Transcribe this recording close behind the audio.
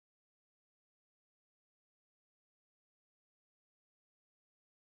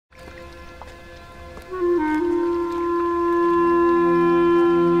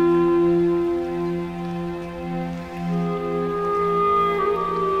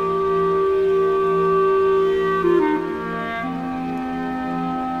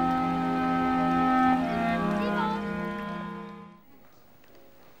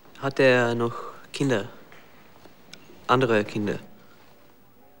Hatte er noch Kinder? Andere Kinder?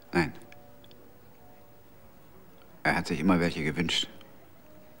 Nein. Er hat sich immer welche gewünscht.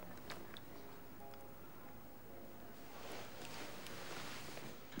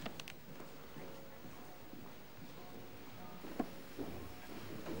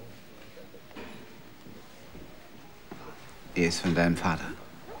 Die ist von deinem Vater.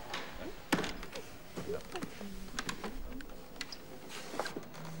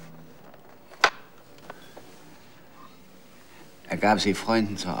 Er gab sie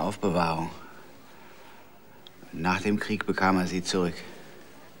Freunden zur Aufbewahrung. Nach dem Krieg bekam er sie zurück.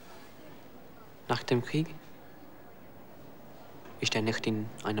 Nach dem Krieg? Ist er nicht in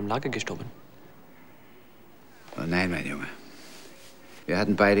einem Lager gestorben? Oh nein, mein Junge. Wir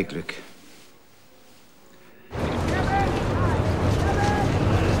hatten beide Glück.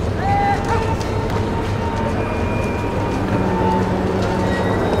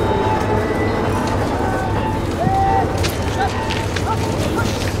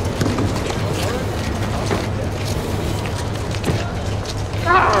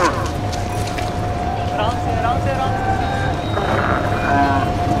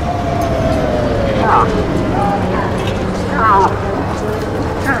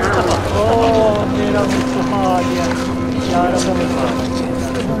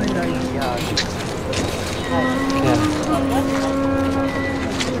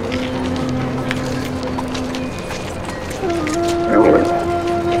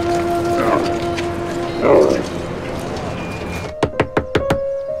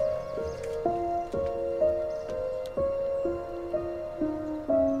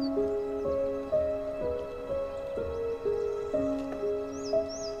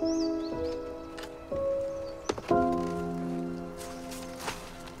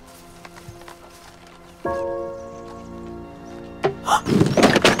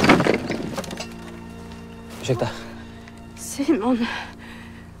 Ursäkta. Simon.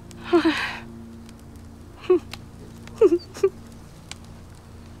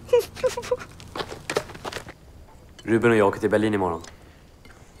 Ruben och jag åker till Berlin imorgon.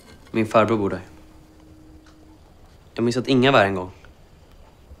 Min farbror bor där. Jag minns att Inga var här en gång.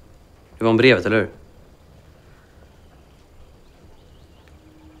 Det var om brevet, eller hur?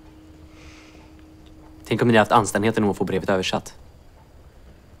 Tänk om ni hade haft anständigheten att få brevet översatt.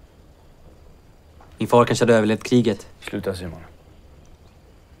 Min far kanske hade överlevt kriget. Sluta, Simon.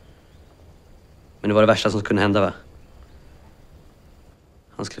 Men det var det värsta som kunde hända, va?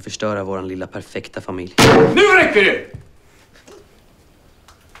 Han skulle förstöra våran lilla perfekta familj. Nu räcker det!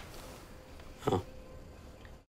 Ja.